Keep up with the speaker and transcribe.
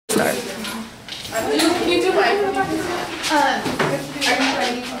Can you do mine? Are you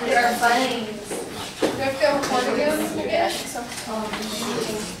ready for your funny? Do I have to record again? Yeah, I think so.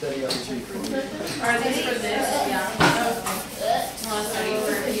 Are these for this? Yeah. Okay. Want to study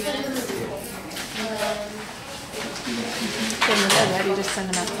for a few minutes? When they're ready, just send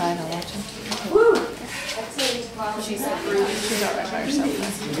them outside. I'll watch them. Woo! She's like brooding. She's all right by herself.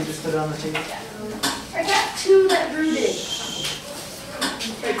 You can just put it on the table. I got 2 that rooted.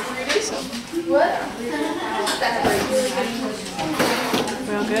 Like 3 days? What? That's really good.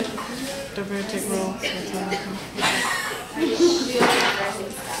 We're all good? Don't forget to take rolls. That's all.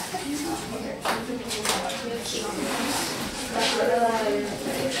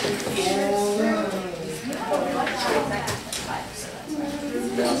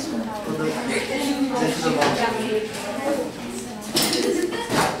 This is a long.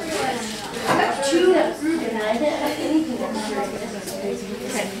 I got 2 that rooted and I didn't have anything that rooted.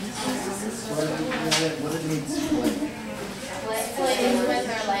 What it needs. Playing with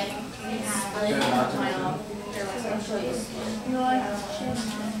our lighting.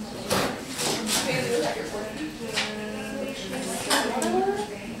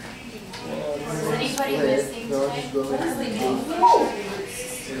 Is anybody listening today?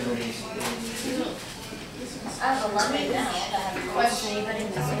 I have 11 now. Question anybody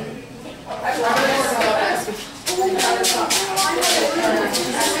listening?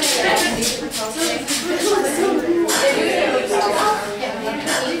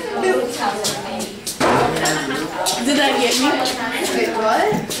 Did that get me? Wait, what?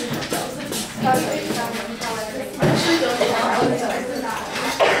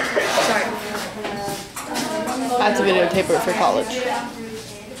 Sorry. I have to videotape it for college.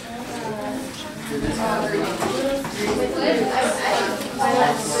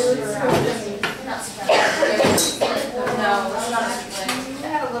 No, it's not. It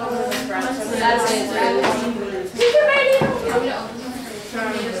had a little bit of brown. That's it.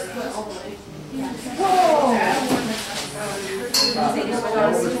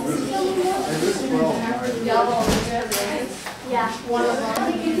 Yeah. One of them.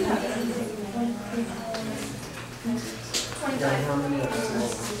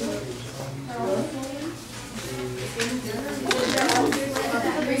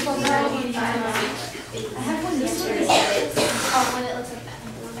 I have one yesterday. Oh, when it looks like that.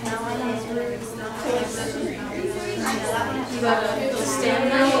 You gotta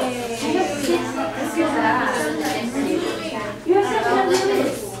stand out. You have to have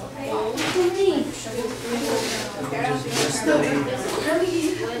limits.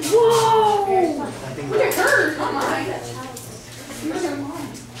 Whoa! It hurt. Oh my.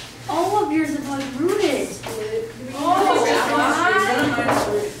 All of yours have like rooted. Oh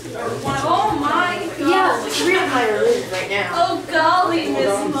my god. Yeah, 3 of mine are rooted right now. Oh golly,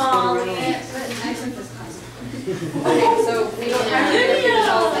 Miss Molly. Okay, so we don't have to finish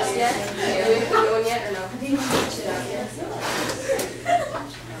all of this yet? Are we going yet or no?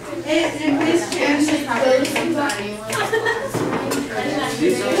 In this chance, I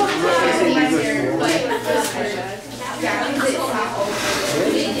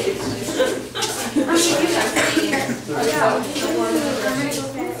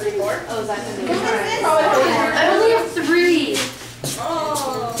only have 3.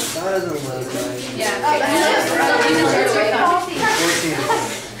 Oh. That doesn't look right. Yeah. 14.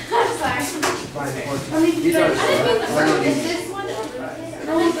 Fine, 14. These are slow. Is this one?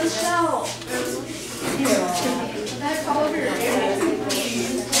 No, the shell. That's all of your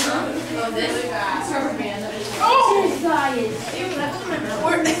Oh, this rubber band. Oh, guys.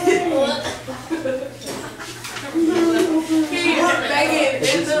 Megan,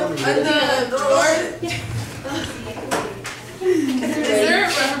 in the drawer. Is there a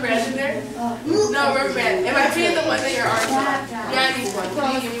rubber band in there? No, rubber band. It might be in the one that your arms on. Yeah, I need one. Can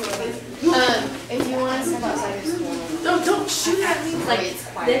you give me one? If you want to step outside your school. Don't shoot at me. Like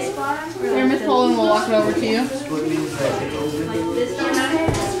this bar? Here, Miss Poland will walk it over to you. What means that it open? This bar?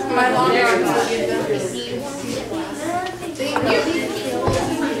 My long arms will get them. Thank you.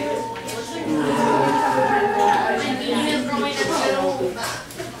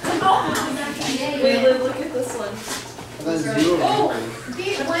 Look at this one. That's 0.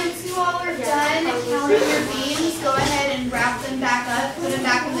 Once you all are done counting your beans, go ahead and wrap them back up, put them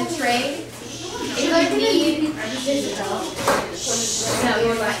back in the tray.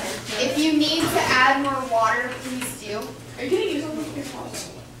 If you need to add more water, please do. Are you gonna use all of your pots?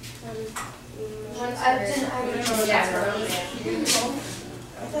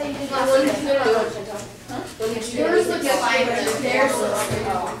 Yours looks fine, but theirs looks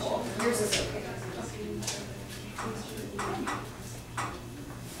awful. Yours is okay.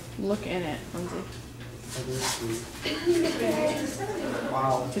 Look in it, Lindsay.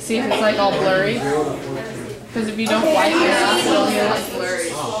 Wow. To see if it's like all blurry. 0 to 14. Because if you don't wipe it off, it'll be like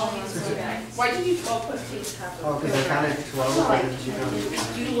blurry. Why did you put Oh, because I counted 12, but then she counted.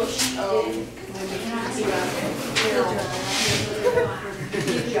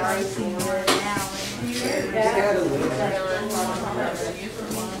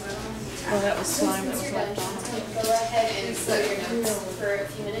 Oh, that was slime that was left on. Go ahead and set your notes for a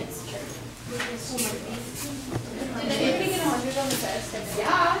few minutes. Did anybody get 100 on the test?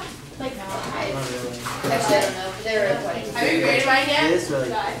 Yeah. Like 5. Not really. Actually, I don't know. They were like 20. Have you graded mine yet? It is really.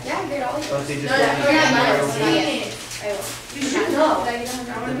 Yeah, I grade all of Oh, so you just No, got no, me. no, no. I will. You should No. know. Did I get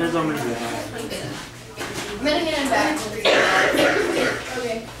 100? Depends on which you have. I'm gonna get him back.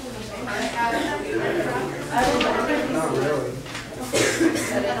 Okay. Not really.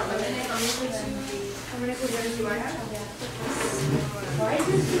 How many quizzes do I have?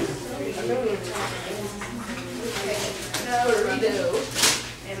 No, redo.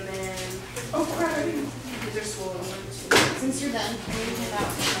 And then, oh crap, these are swollen. Since you're done, I'm gonna get that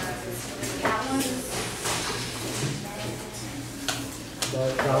one. The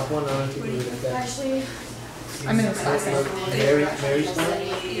top one, I don't think we would have that. Actually, I'm in this class. Mary's time?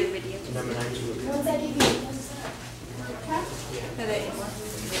 Number 9. what's that EV?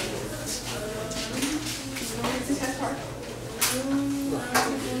 What's the test part?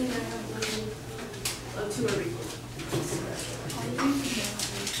 Oh, 2 are equal.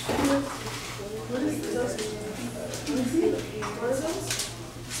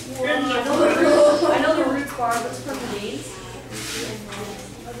 I know the root bar, what's purple beans?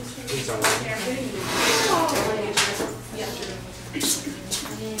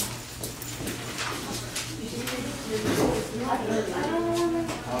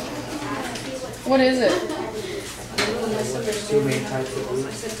 What is it? There's 2 main types of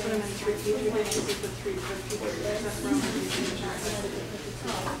gluten.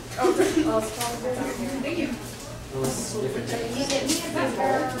 Thank you. Unless different types. You get me a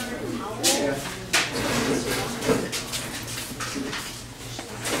paper.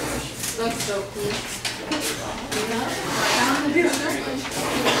 That's so cool.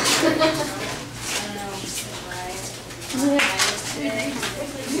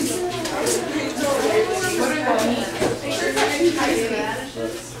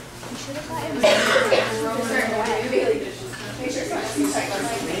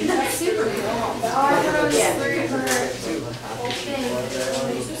 That's super cool. Oh, I thought it was 3 for whole thing.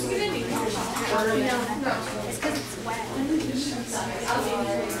 It's because it's wet.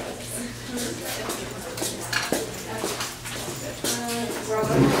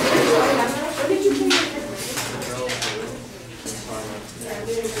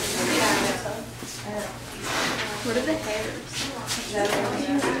 What are the hairs?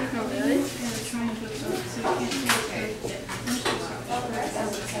 Oh, really?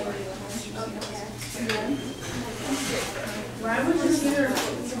 Why would you see her?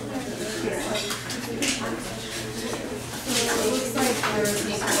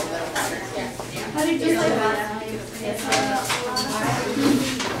 How did you like that?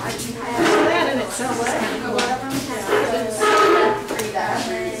 That in itself is kind of cool.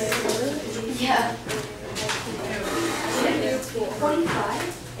 Yeah.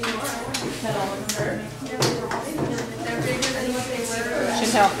 25?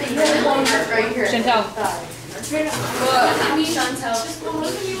 Chantel.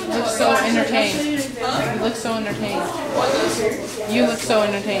 You look so entertained. You look so entertained. You look so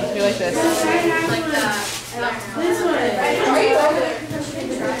entertained. You like this. Like that. This one.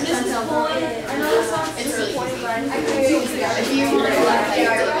 It's really easy. If you were to like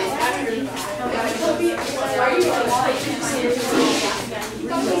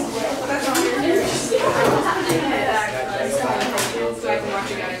So I can watch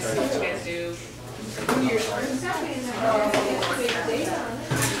you guys, see what you guys do.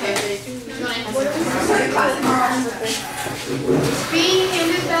 Being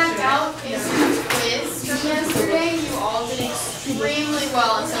handed back out is a quiz from yesterday. You all did extremely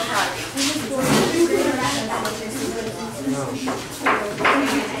well. I'm so proud of you.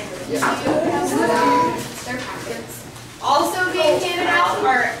 Their packets. Also being handed out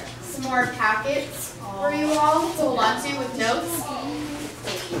are some more packets for you all to hold on to with notes.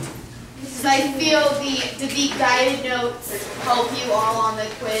 Because I feel the guided notes help you all on the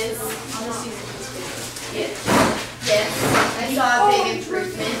quiz. Yes, I saw a big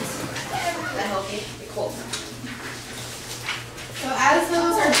improvement. That helped me. Cool. So as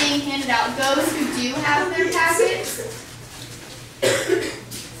those are being handed out, those who do have their packets,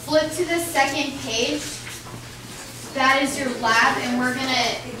 flip to the second page. That is your lab, and we're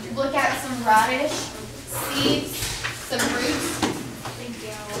gonna look at some radish, seeds, some roots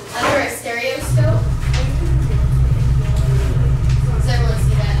under a stereoscope. Does everyone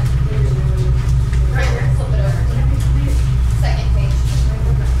see that? Right here, flip it over. Second page.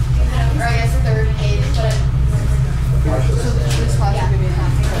 Or I guess third page, but This class will give me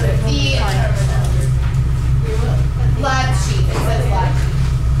half credit. the lab sheet, it says lab sheet.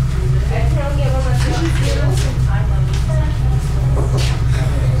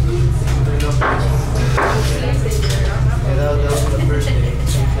 Yeah, that was the first day.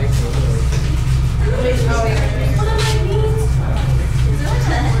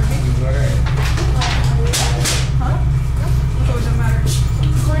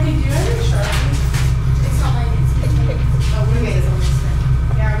 Courtney, do you have your Sharpie? It's not like it's Oh, wait, it's on this one.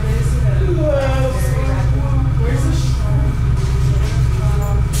 Yeah, I'm gonna see that. Where's the Sharpie?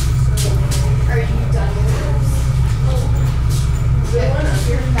 Are you done with yours? The one up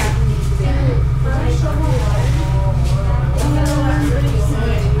here.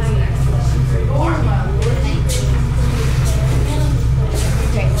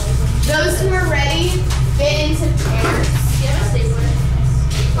 Okay. Those who are ready, fit into pairs.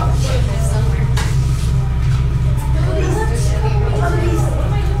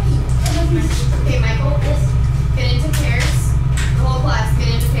 Okay, Michael, get into pairs. The whole class, get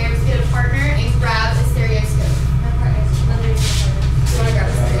into pairs, get a partner, and grab a stereoscope. You want to grab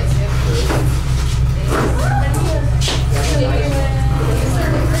a stereoscope? Be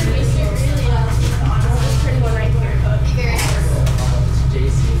very careful. Okay,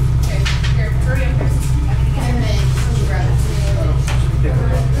 here, hurry up. And then you grab it.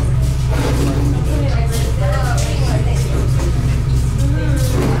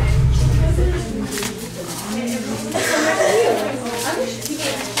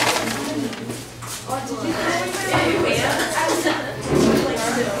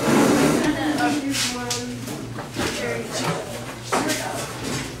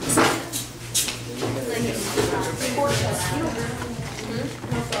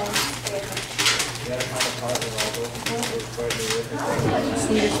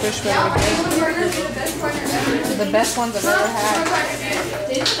 Swedish fish fillet. The best ones I've ever had.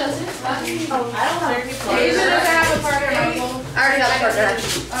 David doesn't have a partner, Michael. I already got a partner.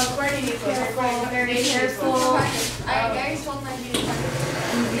 Courtney needs one. Very careful. I already told my dude.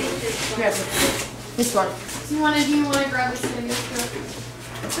 This one. Do you want to grab a stereoscope?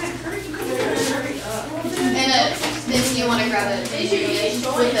 And then you want to grab it with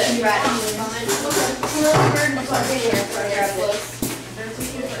the radish on it. Grab close.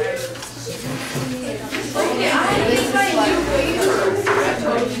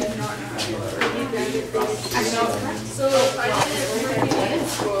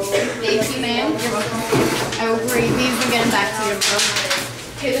 Thank you, ma'am. I will bring these and get them back to you.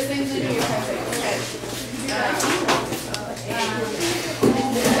 Okay, this thing's in your country. Okay.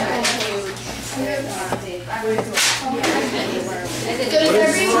 Does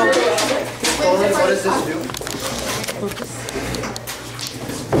everyone? Colin, what does this do?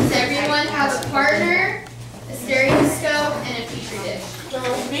 Does everyone have a partner, a stereoscope, and a petri dish?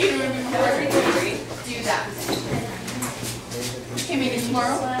 Do that. Okay, maybe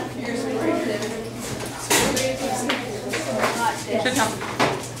tomorrow? Should come.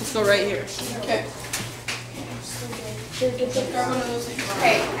 Let's go right here. Okay.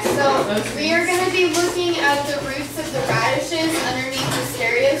 Okay, so we are going to be looking at the roots of the radishes underneath the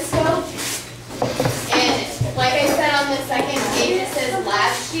stereoscope. And like I said on the second page, it says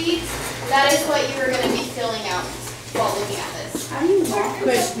lab sheets. That is what you are going to be filling out while looking at this. How do you walk?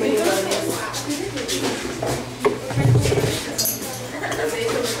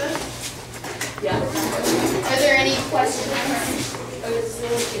 Are there any questions?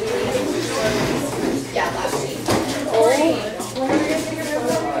 Yeah, lab sheet.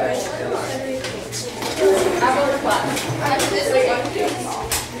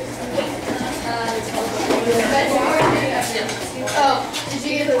 Oh, did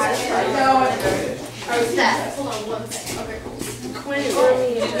you get a packet? No, I didn't. Or was that? Hold on one second. Okay, cool.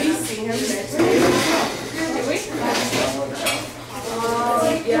 Did we see him next week? Did we?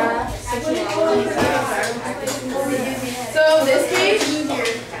 So this page?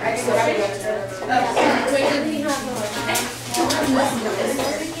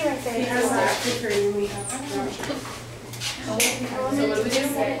 He has that picture and we have so what do we do?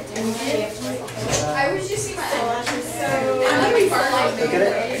 I was just seeing my eyelashes. So I'm gonna be far. Look at it.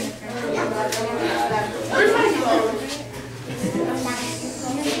 Where's my phone?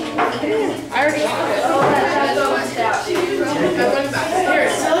 I already have it. I went back. Here,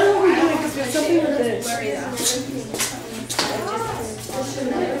 tell her what we're doing because we have something with this.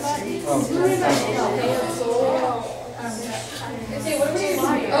 The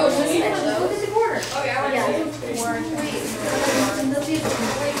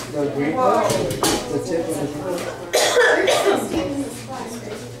green one? The tip of the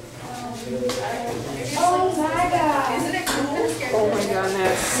Oh my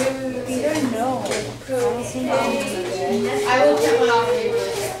goodness. I will turn one off for you.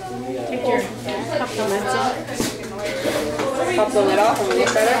 Take your pop the lids off. Pop the lid off and we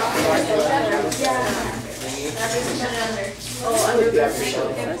look better.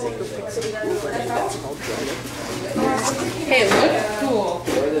 Hey, look cool.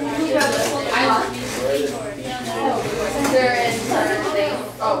 They're in thing.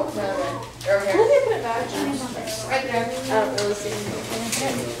 Oh, no. They're over here. Right there.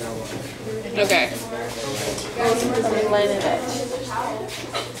 Okay. Let me line it up.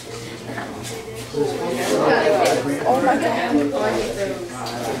 Oh my god.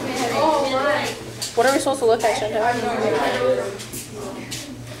 Oh my. What are we supposed to look at, Chantal?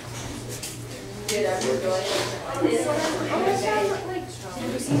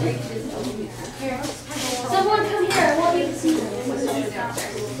 Someone come here, I want you to see them. Is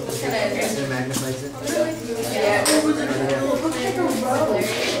it magnifies it?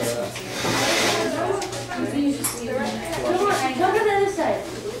 Come on, come to the other side.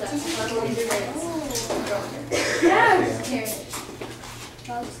 Yeah.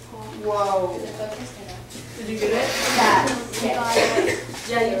 Whoa. Did you get it?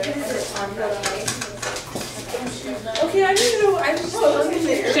 Yeah, you can put it on. Okay, I need to know. I just saw something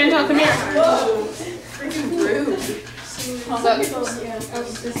there. Chantal, come here. Whoa. Freaking rude.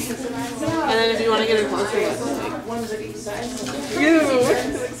 And then if you want to get her closer, look. Ew.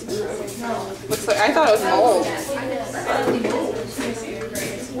 Looks like, I thought it was mold.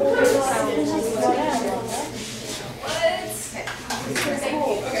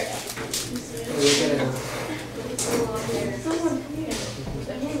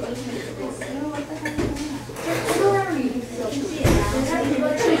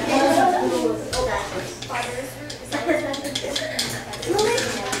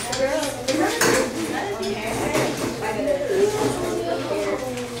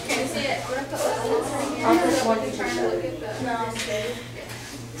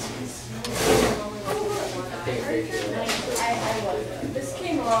 This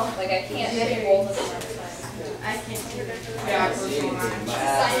came off. Like I can't see both of them. I can't see it.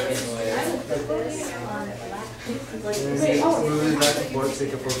 Move it back and forth so you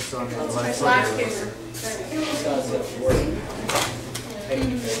can focus on the left side.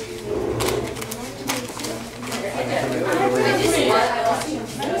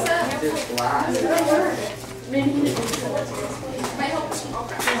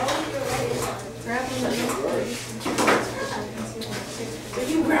 Did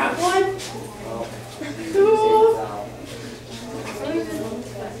you grab one?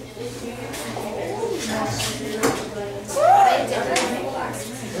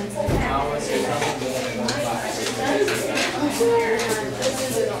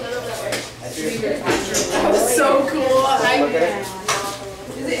 That was so cool.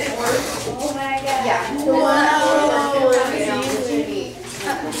 Is it in work? Yeah. Wow.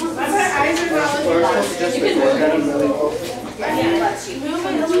 My eyes are not looking. Just you can move them really close.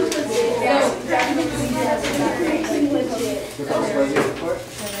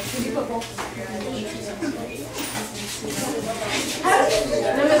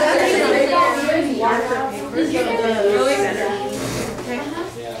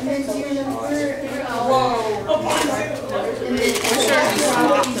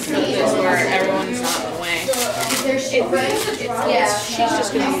 Where everyone's not in the way. She's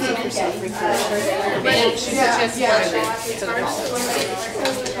just going to use it for self-recruitment. But she's just part of it. So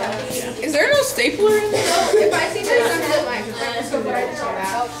is there no stapler in there? If I see this, I'm gonna like.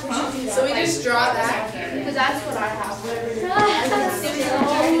 So we just draw that. Because that's what I have.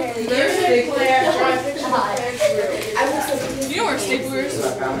 There's a big player. You know where stapler is? Do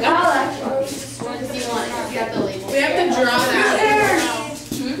you want to get the label? We have to draw that.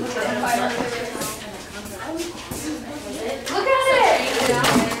 Look at it!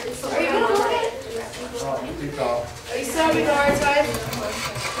 Are you gonna look at it? Too tall. Are you still on the guard side?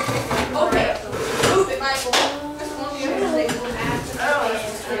 Okay. Move it, Michael.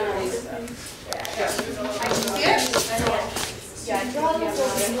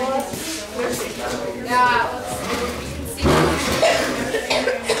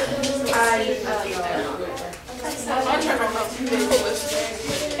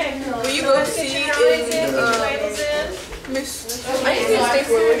 Will you go see Miss? I need to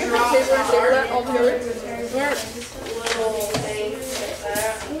stapler. If I stapler that all together. Where?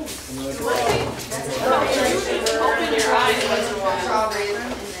 Open your eyes once in a while.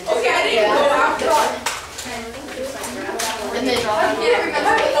 Okay, I didn't go out. And then How do you get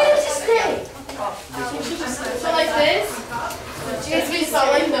it to stay? so like this. Do you guys be saw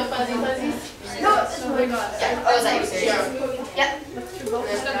like the fuzzy fuzzies? No, it's oh my god. Yeah. Oh, is that you serious? Yep.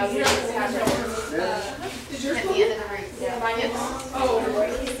 At the end of the ring. Yeah. Oh.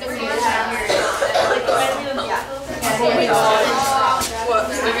 What?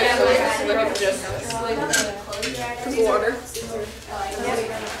 Look at just water.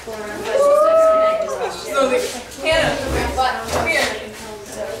 Hannah, come here.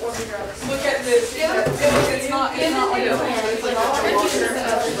 Look at this. It's not like a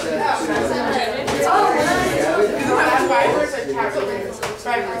fibers or fibers?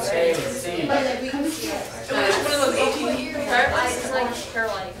 Fibers. One of those 18 fibers. It's like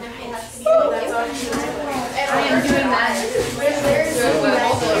Caroline. And I am doing that.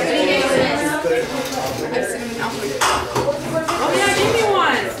 Oh yeah, give me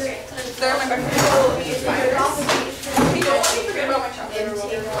one. They're my back. Hey, don't forget about my chocolate.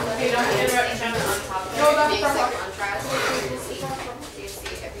 Okay, don't interrupt each other on top of it. No, that's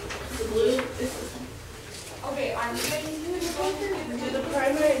okay, I'm going to do the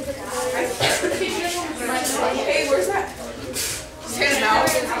primary. Hey, where's that? Stand out.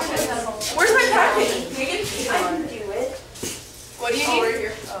 Where's my packet? Megan? I can do it. What do you need? Right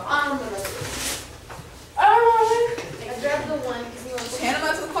here. I grabbed the one because you want to. Hand them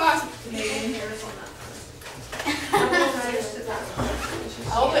out to the class. I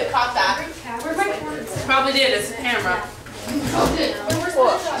hope it caught that. Where's my corn? Probably did. It's a camera. Oh, good. Where's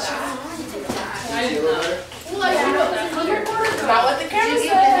the shot? I didn't know. Well, I know that. Not what the camera says.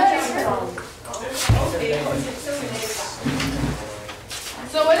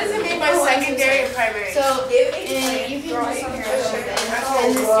 So what does it mean by secondary and primary? So, and you can just compare it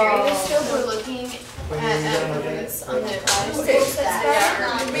in the stereoscope, we're looking at roots on the Okay. and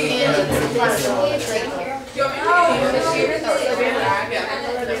basically it's right here. You want me to get it?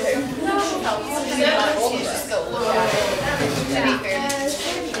 Just go look at it. To be fair.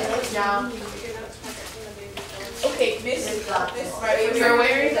 Okay, Miss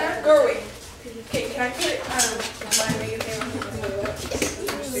Gerway. Gerway. Okay, can I put it my name?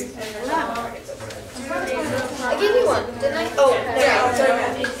 I gave you one, didn't I? Oh, Yeah,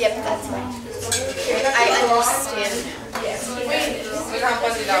 sorry. yep, that's fine. I understand now. Look how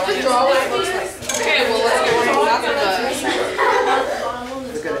fuzzy that one is. Okay, well let's get rid of that.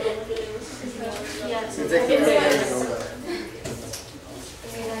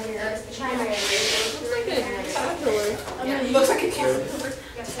 Looks like a caterpillar.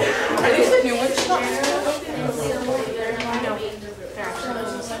 Are these the new ones?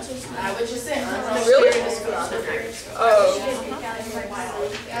 What you say? Really? Oh.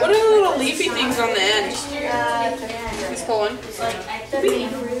 What are the little leafy things on the end? He's pulling.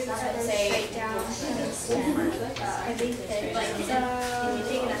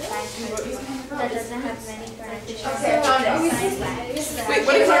 Wait,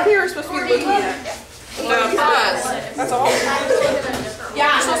 what exactly are we supposed to be looking at? The fuzz. That's all?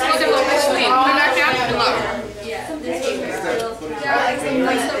 Yeah. You're supposed to look at the whole screen. Put it back down and look.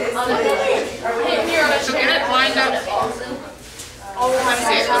 So get it lined up. Let's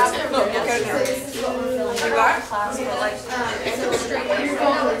see it. Look, look at it now. Like that?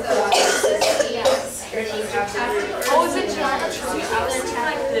 Oh, is it geometry? I was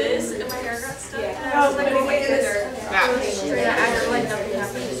like this and my hair got stuck. And I was like, oh wait, That.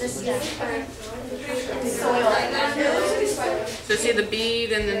 So see the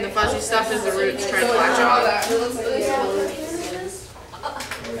bead and then the fuzzy stuff is the roots trying to latch on.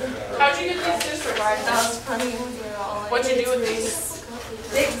 How'd you get these just for What'd you do with these?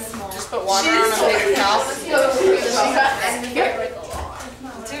 Just put water on a paper towel?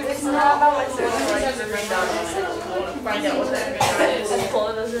 dude, it's not about my sister. Find out what that is.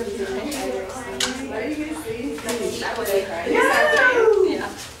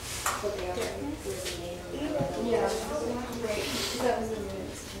 Yeah.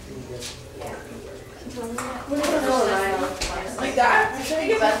 Like that?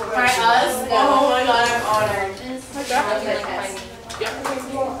 By us? Oh my god, I'm honored. Like that? Yeah.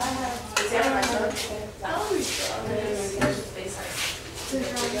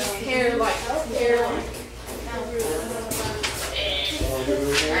 Hair like.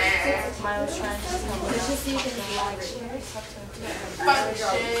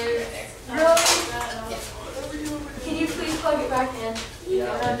 Can you please plug it back in?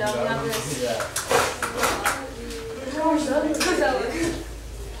 Yeah. No,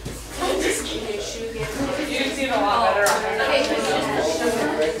 this. You can see it a lot better on there.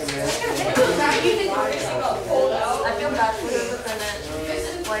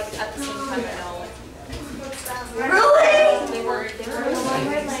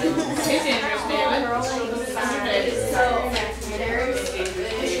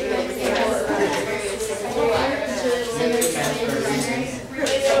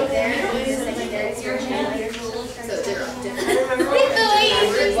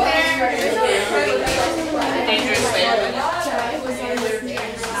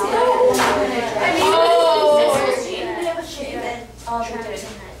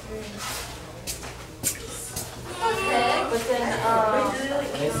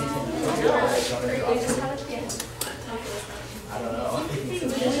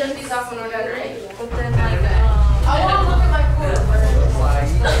 stuff when we're done, right? But then like, I want to look at my core.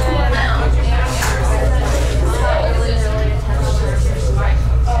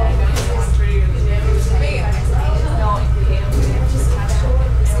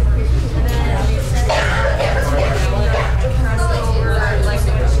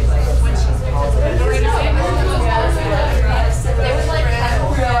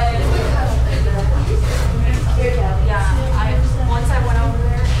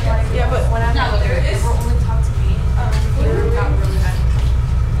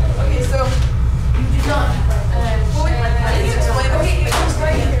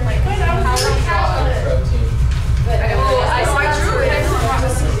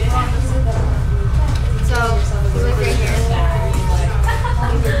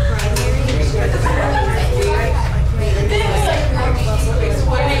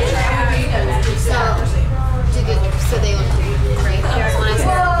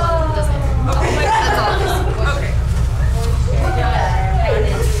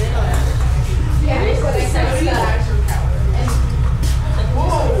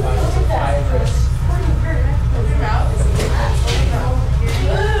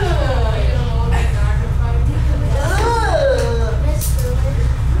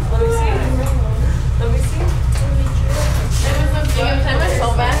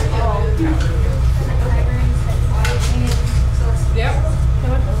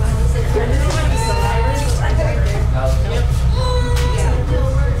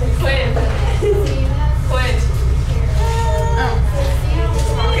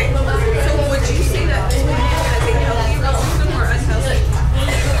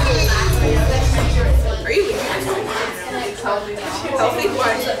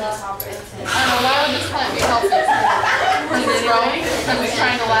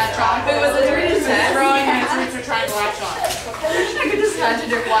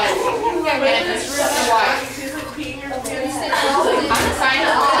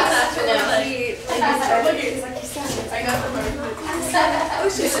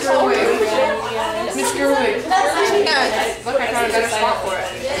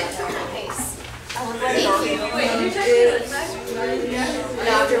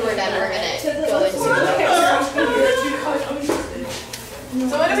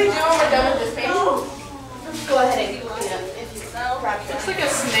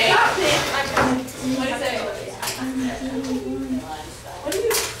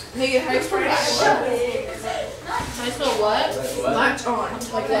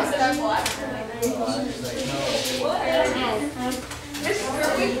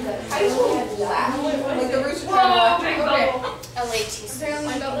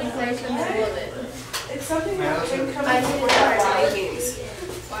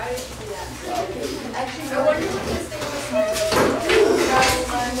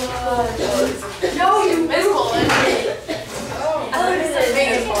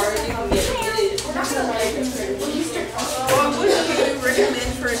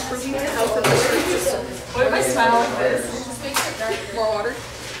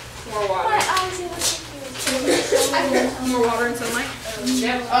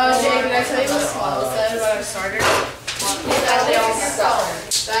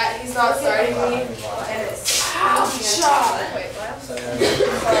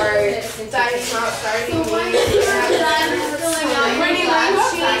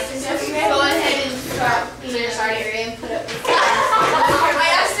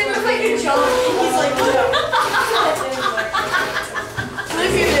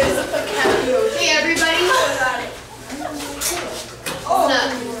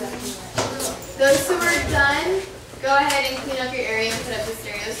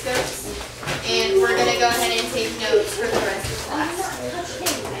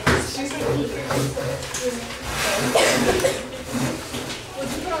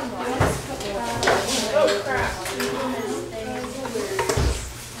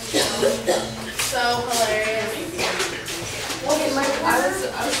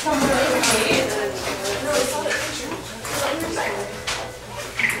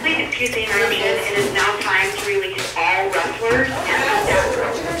 Excuse the interruption. It is now time to release all wrestlers and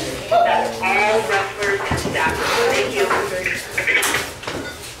staffers. That's all wrestlers and staffers. Thank you.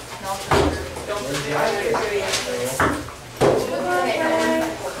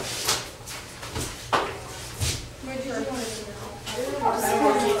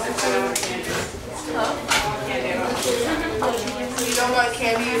 You don't want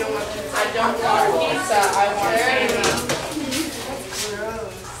candy, you don't want pizza. I don't want pizza, I want candy.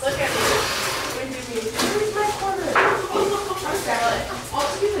 Look at me. Where's my quarter?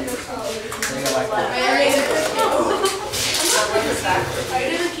 I'll give you the Are you I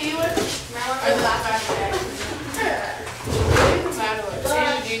did the key one.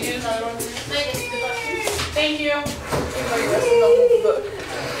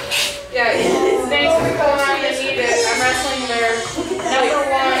 Yeah, thanks for coming out and eat it. I'm wrestling their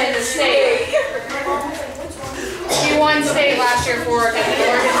 #1 in the state. He won state last year for it at the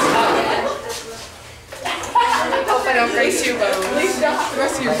Oregon Cup. Hope I don't grace your bones. The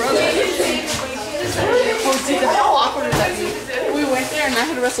rest of your brothers. Oh, dude, how awkward would that be? We went there and I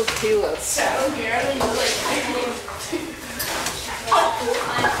had to wrestle Caleb.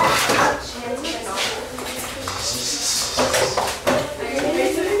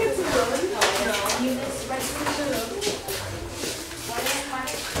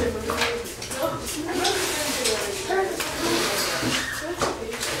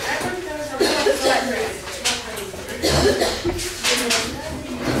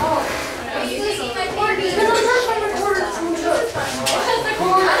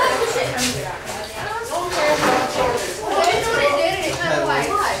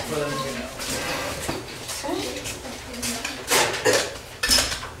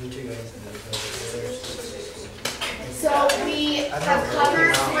 So we have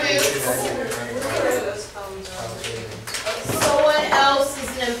covered fruits. Someone else is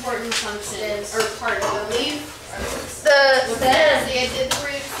an important function or part, I believe. I did the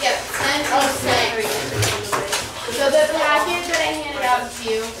fruits. Yep, 10%. So the packet that I handed out to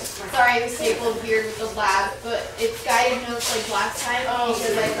you, sorry I was stapled weird with the lab, but it's guided notes like last time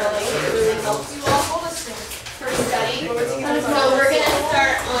because I felt like it really helps you all for study. So we're going to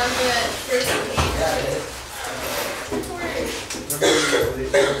start on the first page.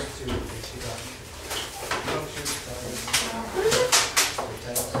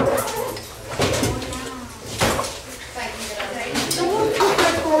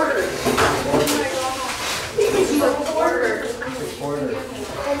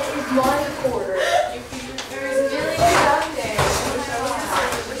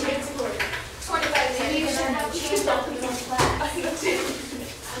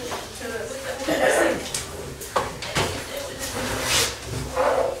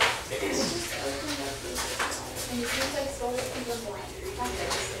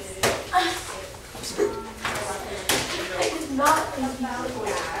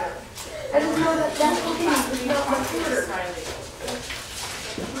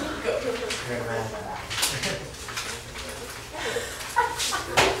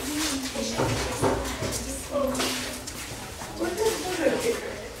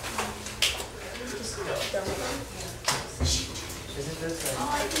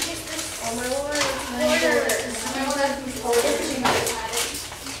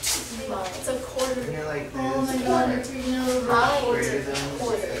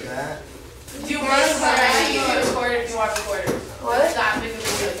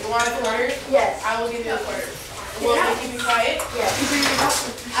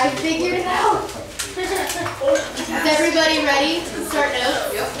 I figured it out. Is everybody ready to start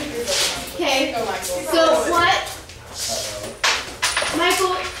notes? Yep. Okay. So what?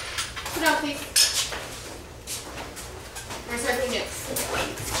 Michael, sit down please. We're starting notes.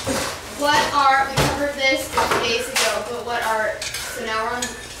 What are, we covered this 2 days ago, but what are, so now we're on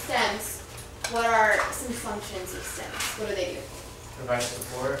stems. What are some functions of stems? What do they do? Provide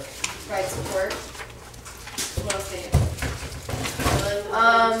support. Provide support. What else do they do?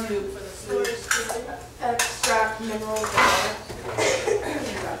 Extract minerals.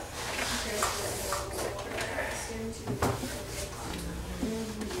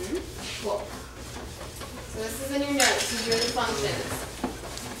 Cool. So this is in your notes. These are the functions.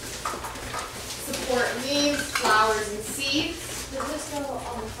 Support leaves, flowers, and seeds. Does this go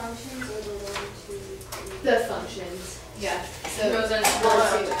on functions or the 1, 2, 3? The functions. Yeah. So It goes in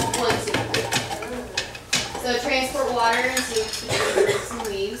 1, 2. So transport water, so keep roots and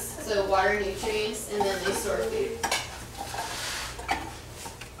leaves. So water, nutrients, and then they store food.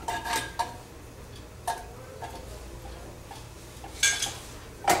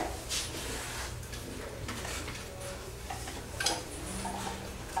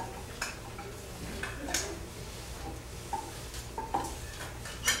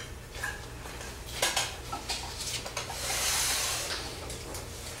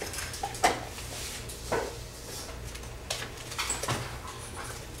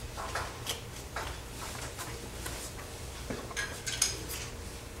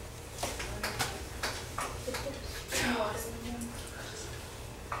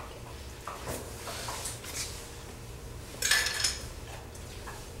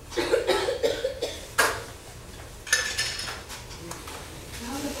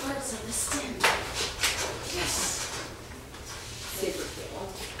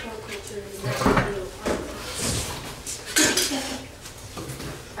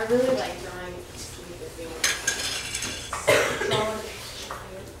 I really like drawing.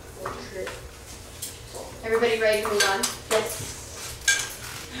 you ready to move on? Yes.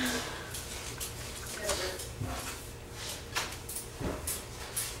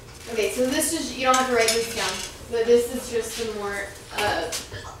 Okay, so this is, you don't have to write this down, but this is just some more of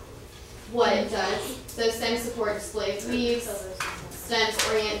what it does. So stems support display of leaves. Stems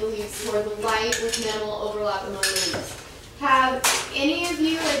orient the leaves toward the light with minimal overlap among the leaves. Have any of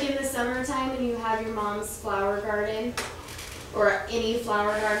you, like in the summertime when you have your mom's flower garden, or any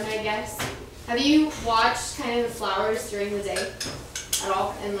flower garden, I guess, have you watched kind of the flowers during the day at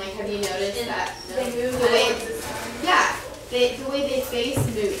all? And like, have you noticed that They move. the way, yeah, the way they face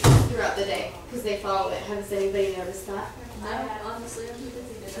moves throughout the day because they follow it. Has anybody noticed that? Honestly, I'm too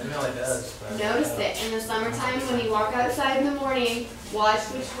busy to I know it does. but- Notice it in the summertime when you walk outside in the morning. Watch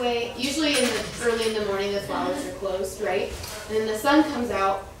which way. Usually early in the morning the flowers are closed, right? And then the sun comes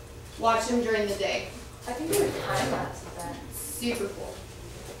out. Watch them during the day. I can do a time lapse of that. Super cool.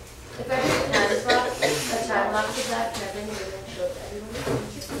 If I do a time lapse of that, can I bring it in and show it to everyone?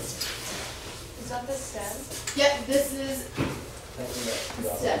 Is that the stem? Yep, this is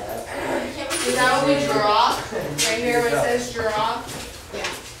step. Is that what we draw? Right here where it says draw. Yeah.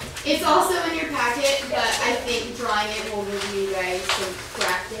 It's also in your packet, but I think drawing it will give you guys some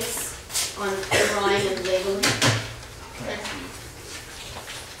practice on drawing and labeling.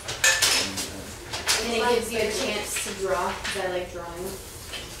 And it gives you a chance to draw, because I like drawing.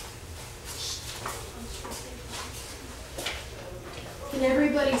 Can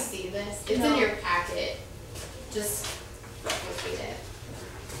everybody see this? It's in your packet. Just replicate it.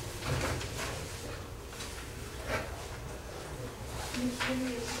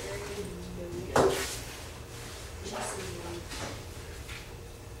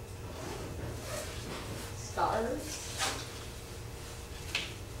 Stars.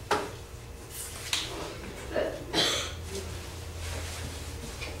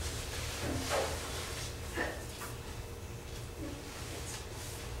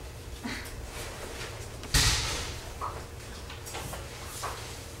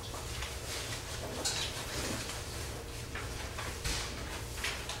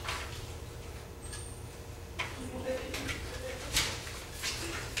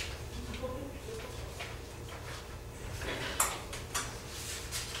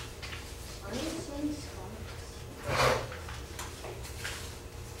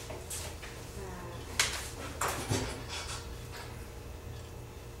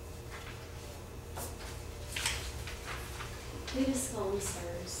 They just call them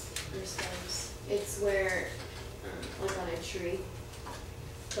stars, or stars. It's where, like on a tree,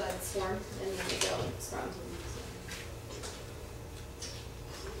 buds form, and then they go and sprout into leaves.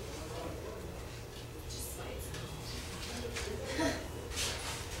 Just like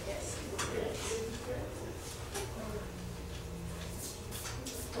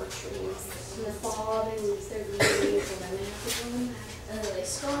or trees. In the fall, they lose their leaves, and then they have to go in back. And then they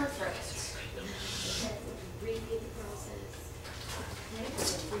scar first. Repeat the process.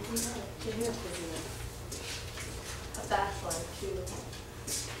 A fast one, too.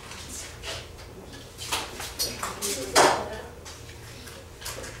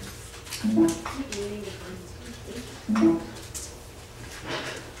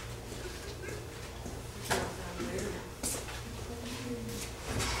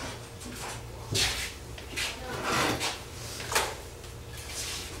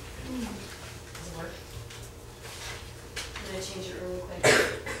 I'm gonna change it really quick.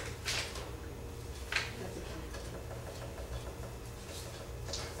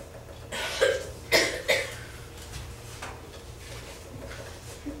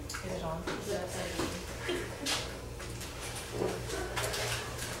 Is it on?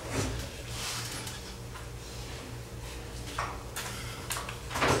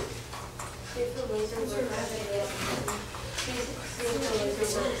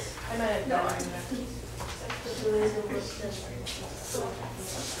 I might have done it.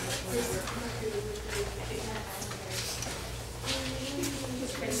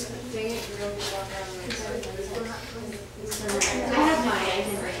 I have mine, I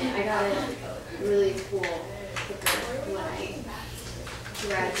can bring it. I got it really cool when I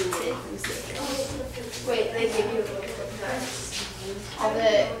graduated from Syracuse. Wait, they give you a book of cards. All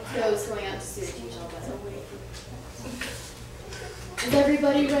the those going out to Syracuse. Is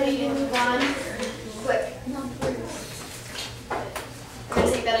everybody ready to move on? Quick. I'm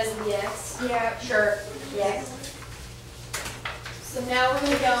gonna take that as a yes. Yeah. Sure. Yes. So now we're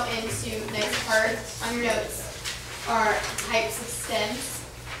gonna go into next part on your notes are types of stems.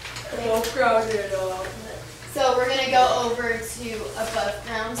 So we're gonna go over to above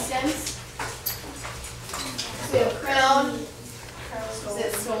ground stems. So we have crown, is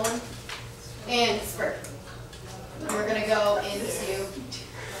it stolen? And spur. we're gonna go into,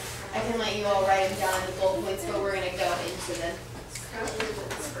 I can let you all write them down in the bullet points, but we're gonna go into the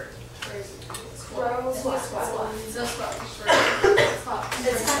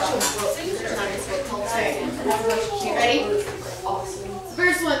You ready? Awesome.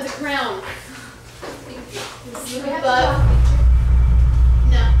 First one's a crown. Above.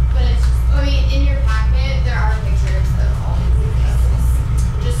 No, but it's just, I mean, in your packet, there are pictures of all these things.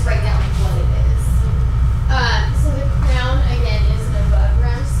 Just write down what it is. So the crown, again, is an above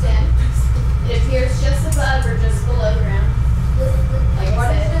ground stem. It appears just above or just below ground. Like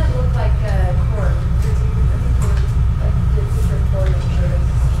Why does it look like corn?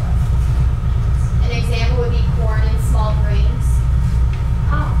 an example would be corn and small grains.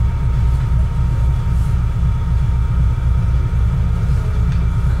 Oh.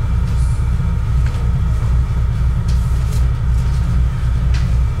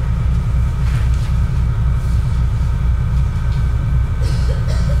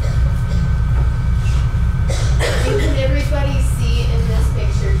 And can everybody see in this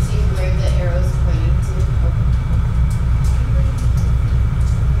picture too where the arrow's pointing to?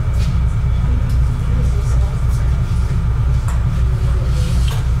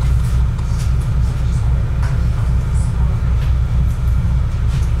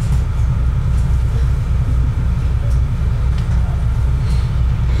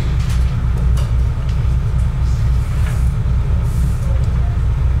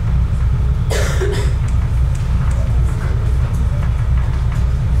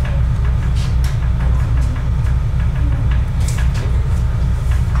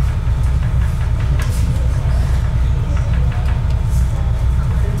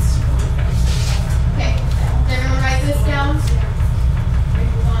 Okay, did everyone write this down?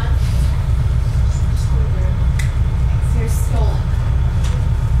 Move on. Here's stolen.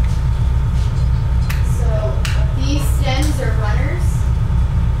 So these stems are runners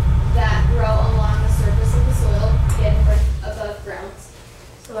that grow along the surface of the soil, again above ground.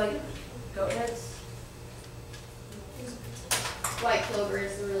 So like goat heads? White clover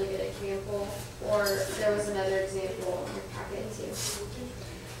is a really good example, or there was another example in your packet too.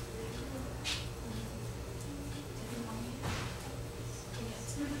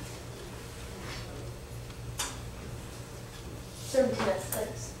 Certain nuts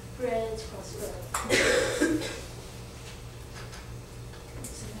like spreads across the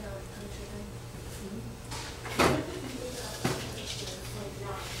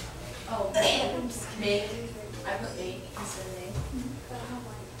Oh, make. I put make instead of name.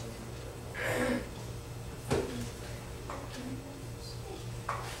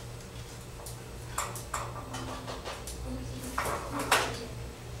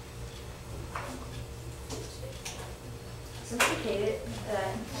 Since we hated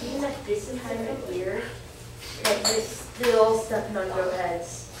that even at this time of year, like this still stepping on goat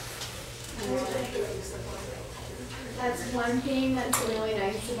heads. That's one thing that's really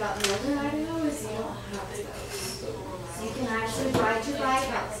nice about Northern Idaho is you don't have to go. So you can actually ride your bike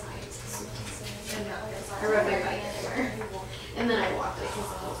outside. I rode my bike everywhere. And then I walked it because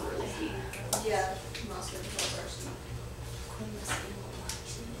the hills were really steep. Yeah, most of the hills are steep.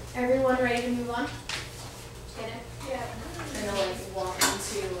 Everyone ready to move on? Yeah. And then like walk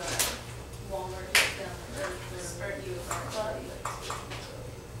into Walmart with them or you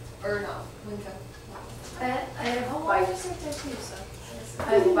or no, Winco. I have Oh, I bike. was right there too, so. I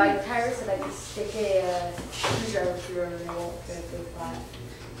have bike tires that I can stick a screwdriver through and they won't go too flat.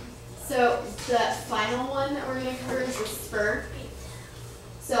 So the final one that we're going to cover is the spur.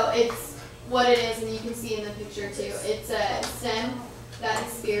 So it's what it is, and you can see in the picture too. It's a stem that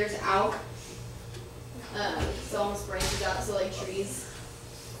spears out. So almost branches out, so like trees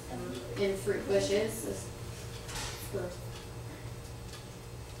and fruit bushes. This spur.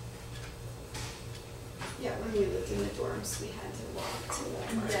 Yeah, when we lived in the dorms, we had to walk to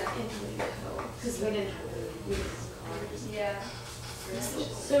Walmart in Idaho because we didn't have cars. Yeah.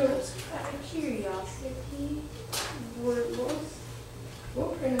 So, out of curiosity, what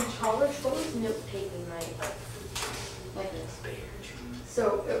were in college, what was note taking like this?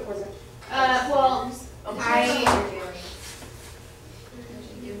 So it wasn't. Well, it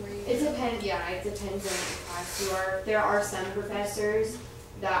It depends. Yeah, it depends on the class you are. There are some professors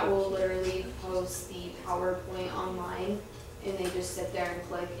that will literally post the PowerPoint online, and they just sit there and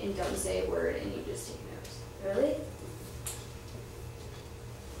click and don't say a word, and you just take notes. Really?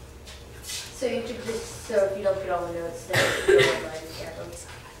 So you could just, so if you don't get all the notes, then you go online and get them.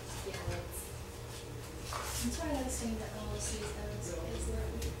 Yeah, That's why I was saying that all of these things is that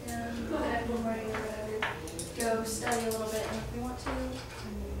we can, whatever we're writing or whatever, go study a little bit, and if we want to,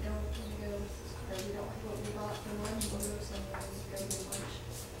 and we don't want to go, or we don't like what we bought for lunch, we'll go somewhere and grab a lunch.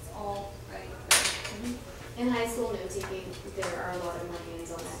 It's all right. In high school note taking, there are a lot of more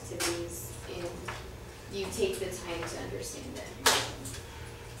hands-on activities, and you take the time to understand it.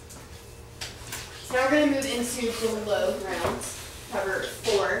 So now we're going to move into below ground, cover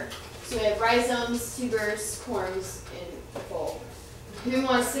 4. So we have rhizomes, tubers, corms, and bulb. Who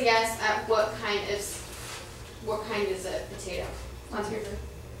wants to guess at what kind is a potato? On to your turn.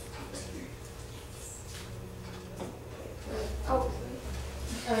 Oh,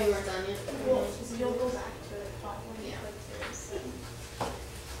 you weren't done yet? Well, so you'll go back to the top one. Yeah. Like there's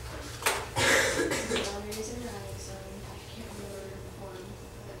strawberries and rhizome. I can't remember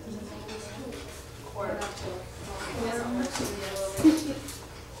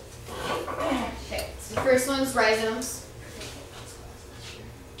Okay, so the first one's rhizomes.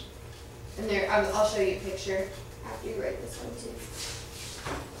 And there, I'll show you a picture after you write this one too.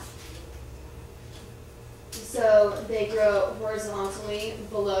 So they grow horizontally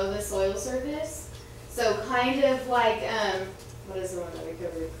below the soil surface. So kind of like, what is the one that we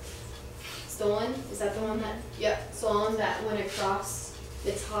covered? Stolon, is that the one that, yep, stolon that went across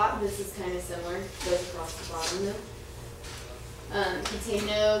the top. This is kind of similar, goes across the bottom though. Contain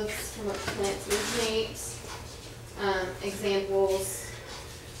nodes from which plants originate. Examples,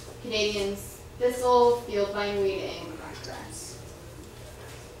 Canadians, thistle, field bindweed, and crabgrass.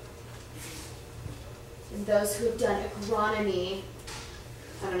 And those who have done agronomy,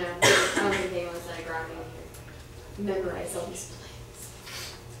 I don't think anyone's done agronomy here. Memorize all these plants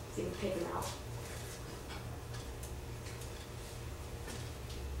so you can pick them out.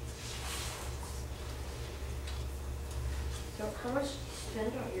 So how much do you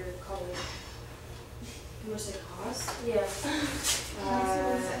spend on your college? How much they cost? Yeah.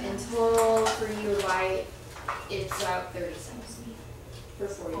 In total for you to buy, it's about 30 cents for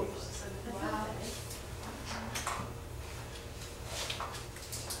 4 years. Wow.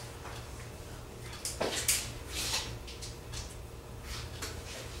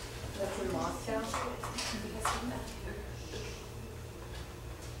 That's in Moscow?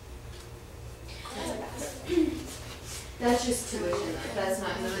 That's just tuition. That's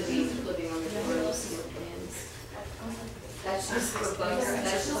not including living on the floors and plans. That's just for books.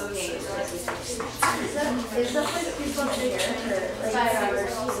 That's just paying for everything. Is that like people here? Like 5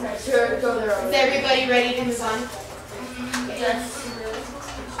 hours? Go there. Is everybody ready to move on? Yes.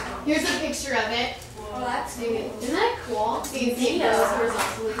 Here's a picture of it. Oh, that's Isn't that cool? You can see it goes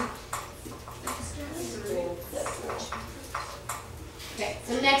horizontally. Okay,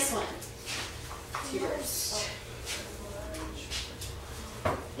 so next one. Tubers.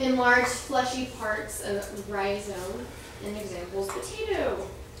 Enlarged fleshy parts of rhizome. And examples, potato.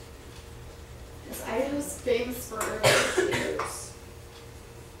 Because Idaho's famous for early potatoes.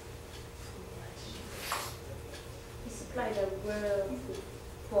 We supply the world.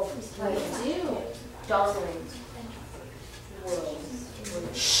 Well, we supply We the do. dominant world.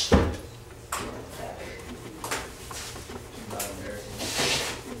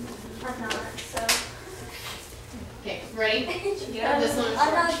 I'm not, so. Okay, ready? Yeah. This one's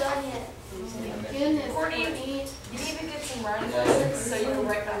I'm not done yet. Goodness. Courtney, you need to get some running lessons so you can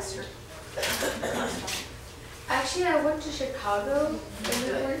write faster. Actually, I went to Chicago and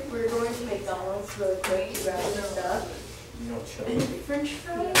we were going to McDonald's really quick to grab some stuff. And the French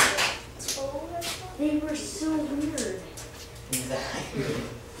fries, they were so weird.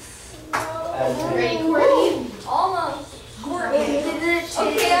 Ready, Courtney? Almost. Courtney, did it taste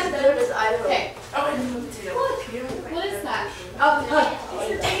Okay, as good as Idaho? Okay. Oh, and the potato. What is that? Oh,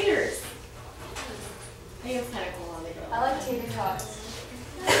 These are taters. I think it's kind of cool how they go. I like tater tots.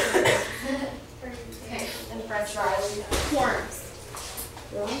 Okay. And French fries. Corms.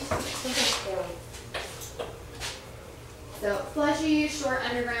 really? I think it's corn. So fleshy, short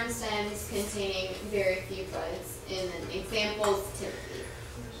underground stems containing very few buds. And then examples, timothy,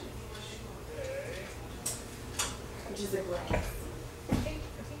 which is a grass. I think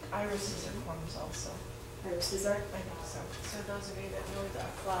irises are corms also. Irises are. I think so. So those of you that know the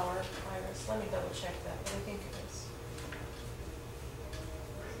flower iris, let me double check that, but I think it is.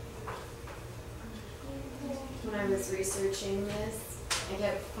 When I was researching this, I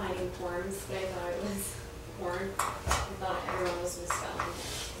kept finding corms, but I thought it was corn. I thought everyone was misspelling it.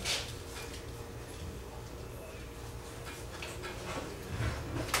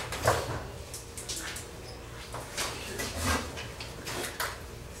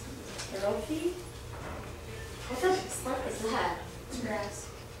 Trophy? What the fuck is that? It's grass.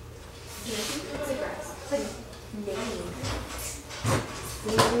 It's a grass. It's like name.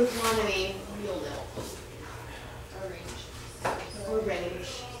 When you move agronomy, you'll know. Orange. Or range.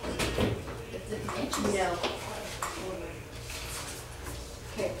 No.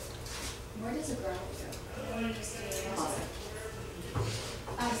 Okay. Where does it grow?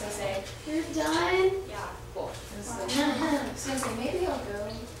 I was gonna say, You're done? yeah. Cool. I was gonna say, maybe I'll go.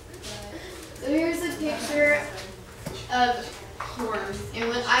 So here's a picture of corn. And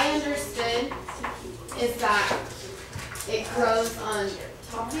what I understood is that it grows on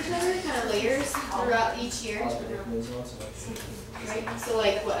top of each other, kind of layers throughout each year. Right? So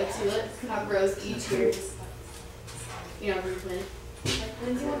like what a tulip, how it grows each year. You know, replant.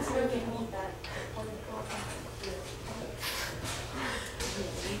 Lindsay wants to go get me that.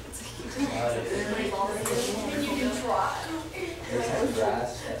 You can try. There's no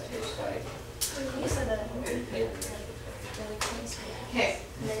grass that tastes like. You said that. Okay.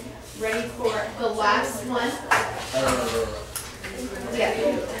 Ready for the last one?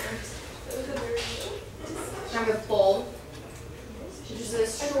 Yeah. I have a bowl. Which is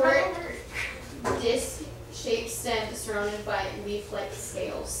a short disc-shaped stem surrounded by leaf-like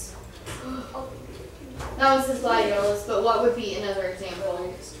scales. That was his gladiolus, but what would be another example?